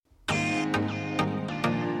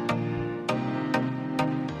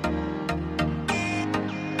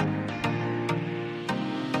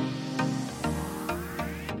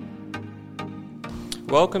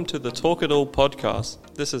Welcome to the Talk It All podcast.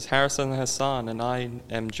 This is Harrison Hassan and I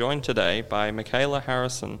am joined today by Michaela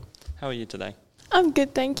Harrison. How are you today? I'm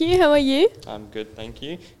good, thank you. How are you? I'm good, thank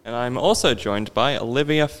you. And I'm also joined by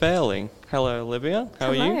Olivia Fairley. Hello, Olivia. How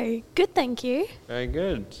are you? Hello. Good, thank you. Very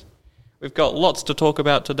good. We've got lots to talk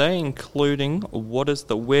about today, including what is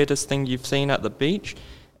the weirdest thing you've seen at the beach,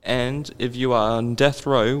 and if you are on death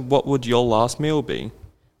row, what would your last meal be?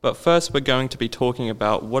 But first, we're going to be talking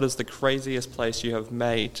about what is the craziest place you have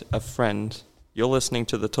made a friend. You're listening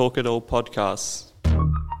to the Talk It All podcast.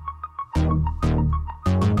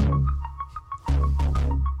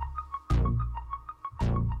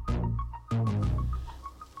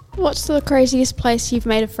 What's the craziest place you've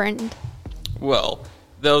made a friend? Well,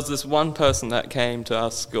 there was this one person that came to our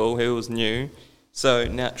school who was new, so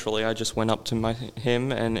naturally I just went up to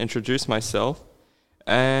him and introduced myself.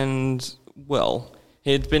 And, well,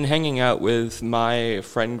 he'd been hanging out with my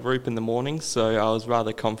friend group in the morning, so I was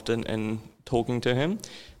rather confident in talking to him,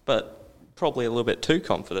 but probably a little bit too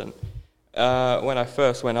confident. When I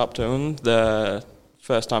first went up to him, the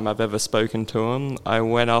first time I've ever spoken to him, I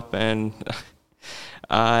went up and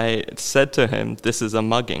I said to him, "This is a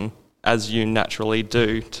mugging," as you naturally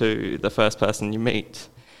do to the first person you meet.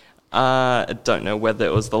 I don't know whether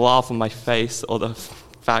it was the laugh on my face or the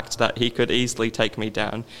fact that he could easily take me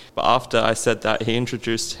down, but after I said that, he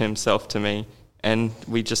introduced himself to me and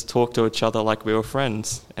we just talked to each other like we were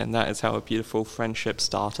friends, and that is how a beautiful friendship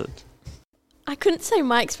started. I couldn't say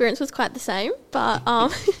my experience was quite the same, but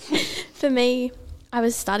for me, I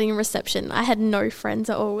was studying reception. I had no friends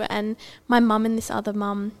at all, and my mum and this other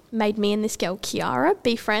mum made me and this girl Kiara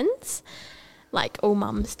be friends, like all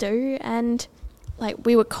mums do, and like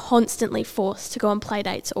we were constantly forced to go on play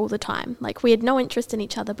dates all the time. Like we had no interest in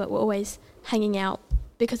each other, but we're always hanging out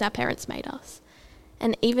because our parents made us.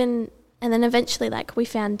 And then eventually like we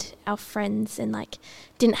found our friends and like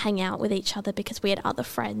didn't hang out with each other because we had other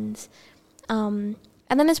friends. And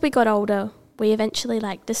then as we got older, we eventually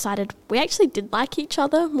like decided we actually did like each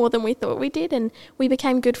other more than we thought we did, and we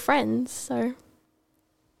became good friends. So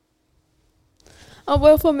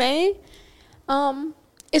well, for me,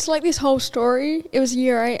 it's like this whole story. It was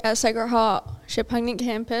year 8 at Sacred Heart Shepparton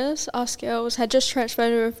campus. Us girls had just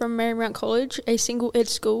transferred over from Marymount College, a single ed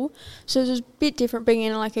school, so it was a bit different being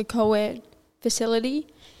in like a co-ed facility.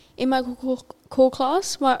 In my core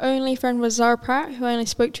class, my only friend was Zara Pratt, who I only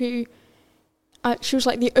spoke to. She was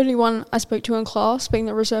like the only one I spoke to in class, being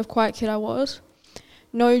the reserved quiet kid I was.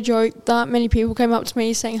 No joke, that many people came up to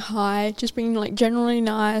me saying hi, just being like generally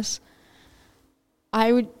nice.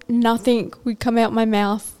 Nothing would come out my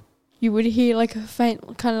mouth. You would hear like a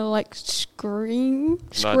faint kind of like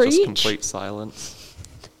screech. No, just complete silence.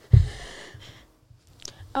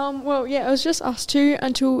 Well, yeah, it was just us two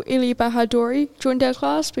until Ili Bahadori joined our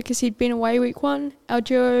class because he'd been away week 1. Our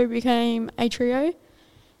duo became a trio.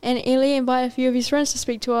 And Ili invited a few of his friends to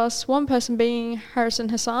speak to us, one person being Harrison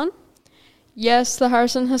Hassan. Yes, the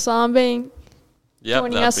Harrison Hassan being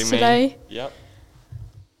joining us today. Me. Yep.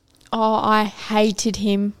 Oh, I hated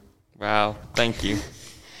him. Wow, thank you.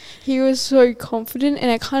 He was so confident and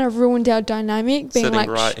it kind of ruined our dynamic. Being Sitting like,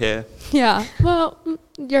 right here. Yeah, well,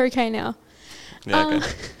 you're okay now. Yeah, okay.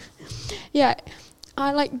 Yeah,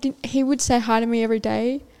 he would say hi to me every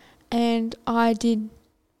day and I did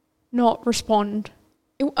not respond.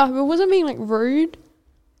 It wasn't being like rude,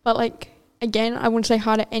 but like again, I wouldn't say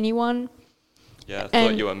hi to anyone. Yeah, I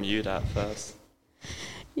thought you were mute at first.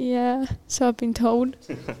 Yeah, so I've been told.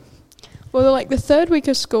 Well, like the 3rd week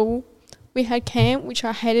of school, we had camp, which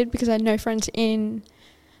I hated because I had no friends in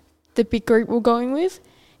the big group we're going with,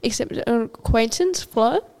 except an acquaintance,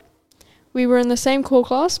 Fleur. We were in the same core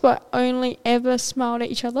class, but only ever smiled at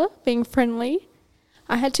each other, being friendly.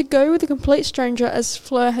 I had to go with a complete stranger as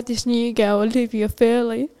Fleur had this new girl, Olivia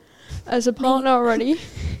Fairley, as a partner already.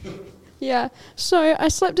 Yeah, so I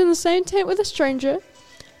slept in the same tent with a stranger.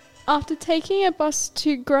 After taking a bus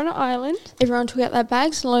to Granite Island, everyone took out their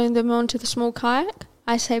bags and loaded them onto the small kayak.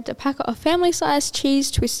 I saved a packet of family-sized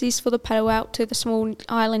cheese twisties for the paddle out to the small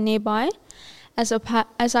island nearby. As I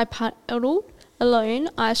paddled alone,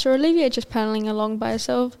 I saw Olivia just paddling along by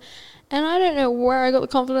herself. And I don't know where I got the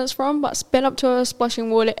confidence from, but sped up to her,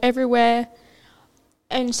 splashing water everywhere,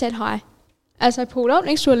 and said hi. As I pulled up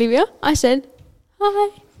next to Olivia, I said,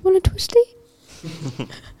 "Hi, want a twisty?"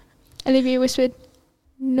 Olivia whispered,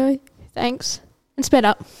 "No, thanks," and sped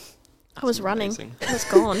up. I was running. Amazing. I was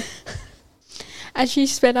gone. As she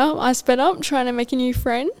sped up, I sped up, trying to make a new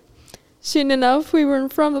friend. Soon enough, we were in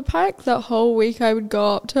front of the pack. That whole week I would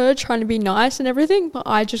go up to her, trying to be nice and everything, but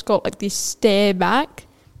I just got like this stare back.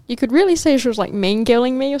 You could really say she was like mean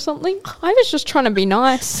girling me or something. I was just trying to be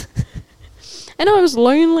nice. And I was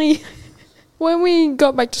lonely. When we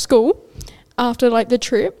got back to school, after like the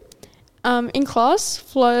trip, in class,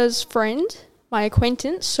 Flo's friend, my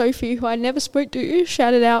acquaintance, Sophie, who I never spoke to,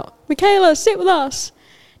 shouted out, "Michaela, sit with us."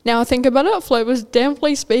 Now I think about it, Flo was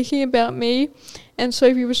definitely speaking about me, and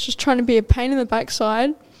Sophie was just trying to be a pain in the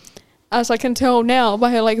backside, as I can tell now by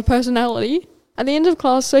her like personality. At the end of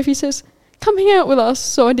class, Sophie says, "Come hang out with us."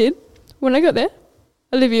 So I did. When I got there,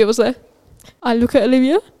 Olivia was there. I look at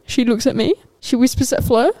Olivia, she looks at me, she whispers at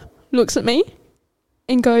Flo, looks at me,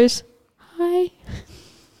 and goes, "Hi."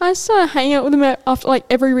 I started hanging out with them after like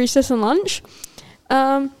every recess and lunch,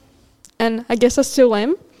 and I guess I still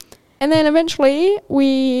am. And then eventually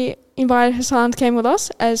we invited Hassan to come with us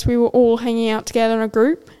as we were all hanging out together in a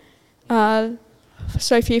group,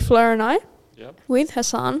 Sophie, Fleur and I, with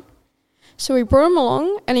Hassan. So we brought him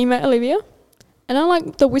along and he met Olivia. And I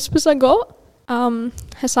like the whispers I got.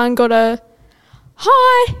 Hassan got a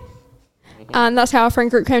 "hi." And that's how our friend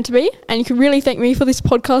group came to be. And you can really thank me for this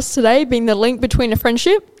podcast today being the link between a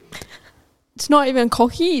friendship. It's not even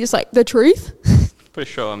cocky, it's like the truth.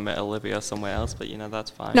 Pretty sure I met Olivia somewhere else, but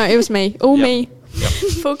that's fine. No, it was me. All me. Yep.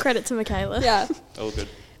 Full credit to Michaela. Yeah. All good.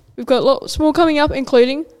 We've got lots more coming up,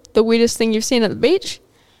 including the weirdest thing you've seen at the beach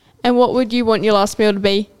and what would you want your last meal to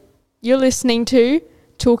be. You're listening to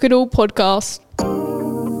Talk It All Podcast.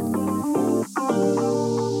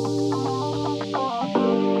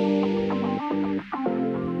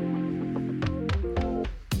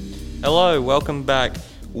 Hello, welcome back.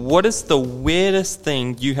 What is the weirdest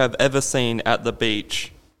thing you have ever seen at the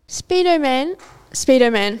beach? Speedo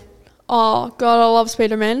Man. Oh, God, I love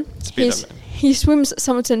Speedo Man. Speedo Man. He swims at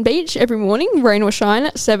Somerton Beach every morning, rain or shine,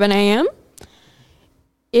 at 7 a.m.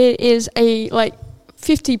 It is a,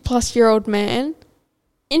 50-plus-year-old man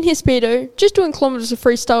in his Speedo, just doing kilometres of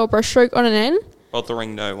freestyle breaststroke on an end.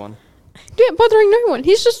 Bothering no one. Yeah, bothering no one.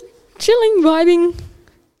 He's just chilling, vibing,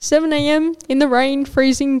 7 a.m. in the rain,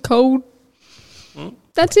 freezing, cold.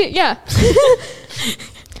 That's it, yeah.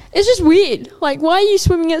 It's just weird. Like, why are you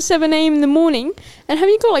swimming at 7 a.m. in the morning? And have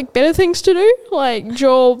you got, better things to do? Like,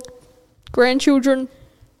 job, grandchildren?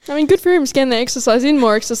 I mean, good for him. He's getting the exercise in,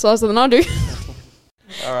 more exercise than I do.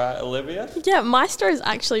 All right, Olivia? Yeah, my story is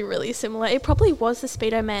actually really similar. It probably was the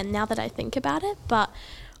Speedo Man now that I think about it, but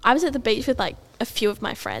I was at the beach with, a few of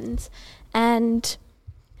my friends, and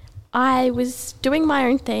I was doing my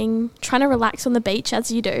own thing, trying to relax on the beach,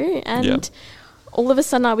 as you do, and all of a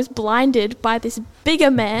sudden I was blinded by this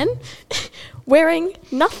bigger man wearing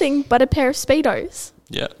nothing but a pair of Speedos.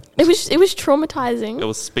 Yeah. It was traumatizing. It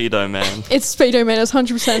was Speedo Man. It's Speedo Man. It's 100%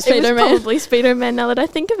 Speedo Man. It was probably Speedo Man now that I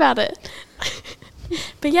think about it.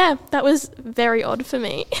 But yeah, that was very odd for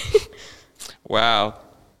me. Wow.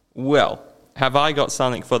 Well, have I got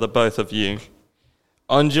something for the both of you?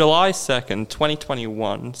 On July 2nd,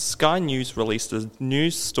 2021, Sky News released a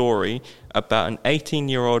news story about an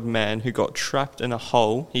 18-year-old man who got trapped in a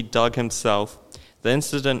hole he dug himself. The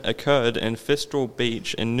incident occurred in Fistral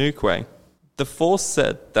Beach in Newquay. The force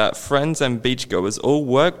said that friends and beachgoers all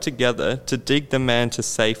worked together to dig the man to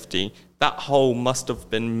safety. That hole must have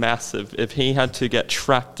been massive if he had to get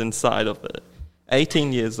trapped inside of it.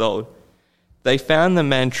 18 years old. They found the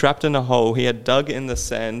man trapped in a hole he had dug in the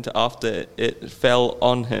sand after it fell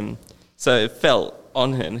on him. So it fell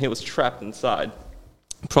on him. He was trapped inside,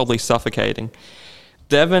 probably suffocating.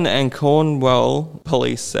 Devon and Cornwall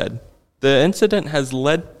police said, the incident has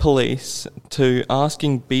led police to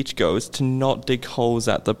asking beachgoers to not dig holes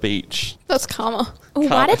at the beach. That's karma.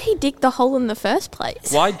 Why did he dig the hole in the first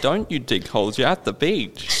place? Why don't you dig holes? You're at the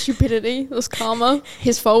beach. Stupidity. That's karma.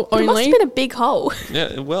 His fault But only. it must have been a big hole.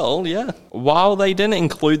 Yeah, well, yeah. While they didn't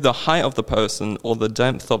include the height of the person or the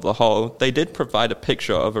depth of the hole, they did provide a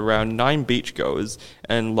picture of around 9 beachgoers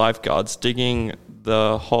and lifeguards digging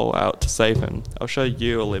the hole out to save him. I'll show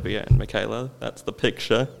you, Olivia and Michaela. That's the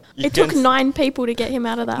picture. It took 9 people to get him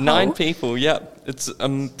out of that hole. 9 people, yep. It's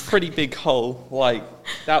a pretty big hole.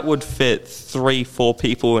 That would fit 3-4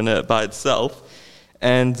 people in it by itself.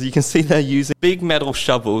 And you can see they're using big metal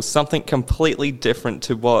shovels, something completely different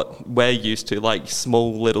to what we're used to, like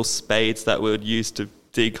small little spades that we would use to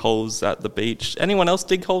dig holes at the beach. Anyone else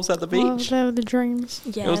dig holes at the beach? They were the dreams.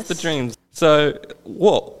 Yes. It was the dreams. So,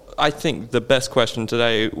 I think the best question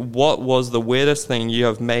today, what was the weirdest thing you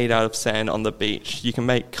have made out of sand on the beach? You can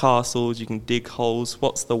make castles, you can dig holes.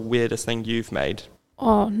 What's the weirdest thing you've made?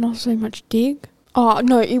 Oh, not so much dig. Oh,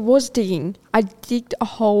 no, it was digging. I digged a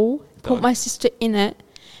hole, put my sister in it,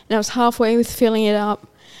 and I was halfway with filling it up.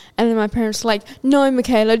 And then my parents were like, no,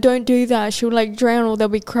 Michaela, don't do that. She'll drown or there'll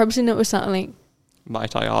be crabs in it or something.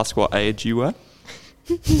 Might I ask what age you were?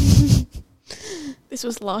 This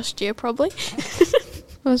was last year, probably.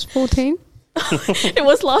 I was 14. It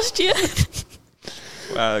was last year.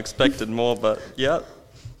 I expected more, but yeah,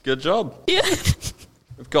 good job. Yeah.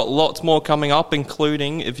 We've got lots more coming up,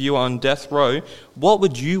 including if you are on death row, what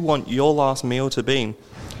would you want your last meal to be?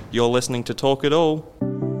 You're listening to Talk It All.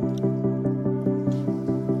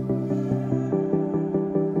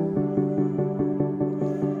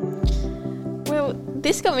 Well,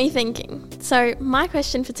 this got me thinking. So my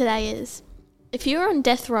question for today is, if you were on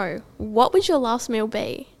death row, what would your last meal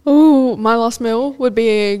be? Ooh, my last meal would be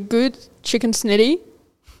a good chicken snitty,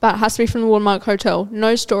 but it has to be from the Watermark Hotel.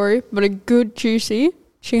 No story, but a good juicy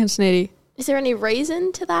chicken snitty. Is there any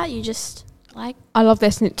reason to that? You just like... I love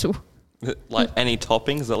their schnitzel. Like any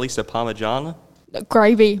toppings, at least a Parmigiana?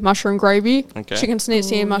 Gravy, mushroom gravy, Okay. chicken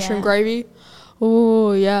snitzy and mushroom yeah. gravy.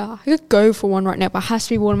 Oh, yeah. I could go for one right now, but it has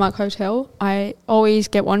to be Watermark Hotel. I always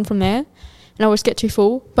get one from there, and I always get too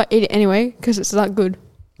full, but eat it anyway because it's that good.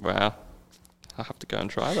 Wow. I'll have to go and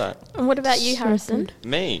try that. And what about you, So Harrison? good.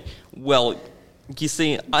 Me? Well, you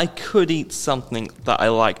see, I could eat something that I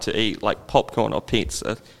like to eat, like popcorn or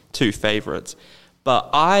pizza, two favourites.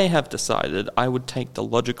 But I have decided I would take the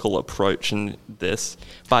logical approach in this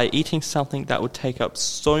by eating something that would take up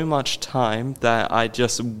so much time that I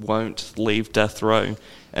just won't leave death row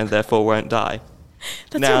and therefore won't die.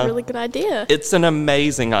 That's Now, a really good idea. It's an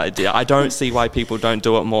amazing idea. I don't see why people don't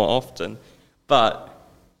do it more often. But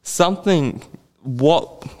something,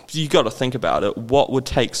 what you got to think about it, what would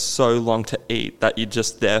take so long to eat that you're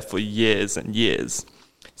just there for years and years?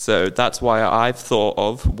 So that's why I've thought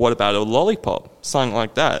of, what about a lollipop? Something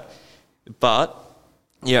like that. But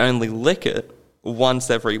you only lick it once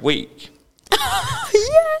every week.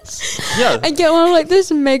 Yes! Yeah. And get one of like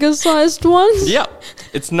this mega-sized ones. Yep.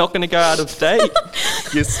 It's not going to go out of date.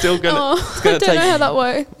 You're still going to... Oh, I don't know how that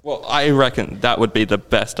works. Well, I reckon that would be the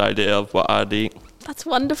best idea of what I'd eat. That's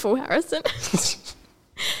wonderful, Harrison.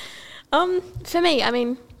 For me, I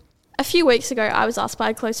mean, a few weeks ago, I was asked by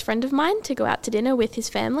a close friend of mine to go out to dinner with his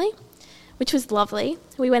family, which was lovely.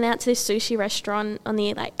 We went out to this sushi restaurant on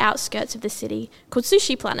the outskirts of the city called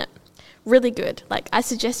Sushi Planet. Really good. I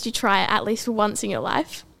suggest you try it at least once in your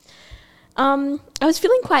life. I was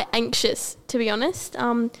feeling quite anxious, to be honest,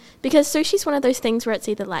 because sushi's one of those things where it's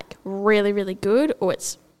either really, really good or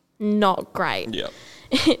it's not great. Yeah.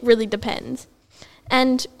 It really depends.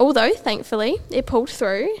 And although, thankfully, it pulled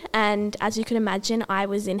through, and as you can imagine, I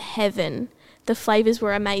was in heaven. The flavours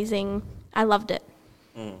were amazing. I loved it.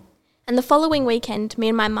 And the following weekend, me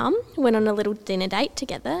and my mum went on a little dinner date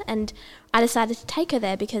together, and I decided to take her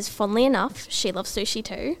there because, funnily enough, she loves sushi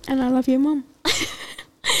too. And I love your mum.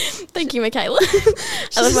 Thank you, Michaela.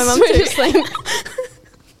 I love my mum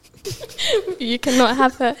too. You cannot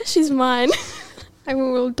have her. She's mine. I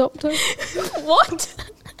will adopt her. What?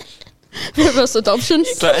 Reverse adoption.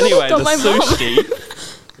 So anyway, the adopt my mum. sushi...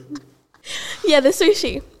 Yeah, the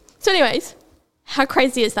sushi. So anyways, how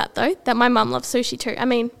crazy is that though, that my mum loves sushi too? I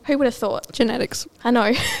mean, who would have thought? Genetics. I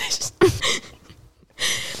know.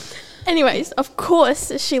 Anyways, of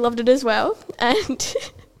course, she loved it as well. And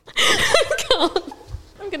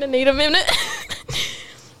I'm going to need a minute.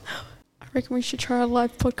 I reckon we should try a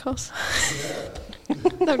live podcast.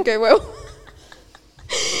 That would go well.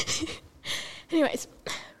 Anyways,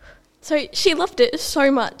 so she loved it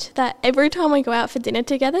so much that every time we go out for dinner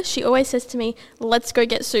together, she always says to me, let's go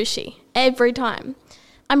get sushi. Every time.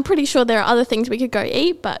 I'm pretty sure there are other things we could go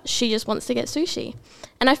eat, but she just wants to get sushi.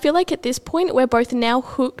 And I feel like at this point, we're both now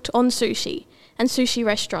hooked on sushi and sushi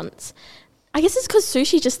restaurants. I guess it's because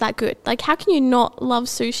sushi's just that good. How can you not love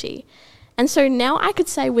sushi? And so now I could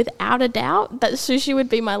say without a doubt that sushi would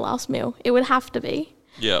be my last meal. It would have to be.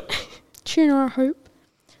 Yep. Tuna, I hope.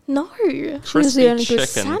 No. Crispy only good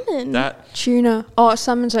chicken. salmon. That... Tuna. Oh,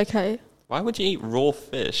 salmon's okay. Why would you eat raw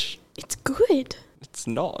fish? It's good. It's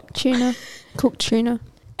not. Tuna. Cooked tuna.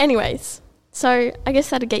 Anyways, so I guess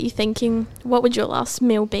that'll get you thinking, what would your last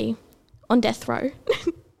meal be on death row?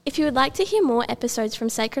 If you would like to hear more episodes from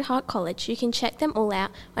Sacred Heart College, you can check them all out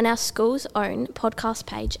on our school's own podcast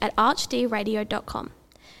page at archdradio.com.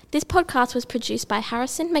 This podcast was produced by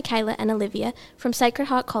Harrison, Michaela and Olivia from Sacred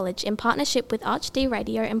Heart College in partnership with ArchD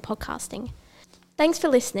Radio and Podcasting. Thanks for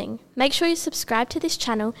listening. Make sure you subscribe to this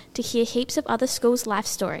channel to hear heaps of other schools' life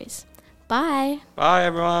stories. Bye. Bye,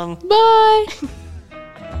 everyone. Bye.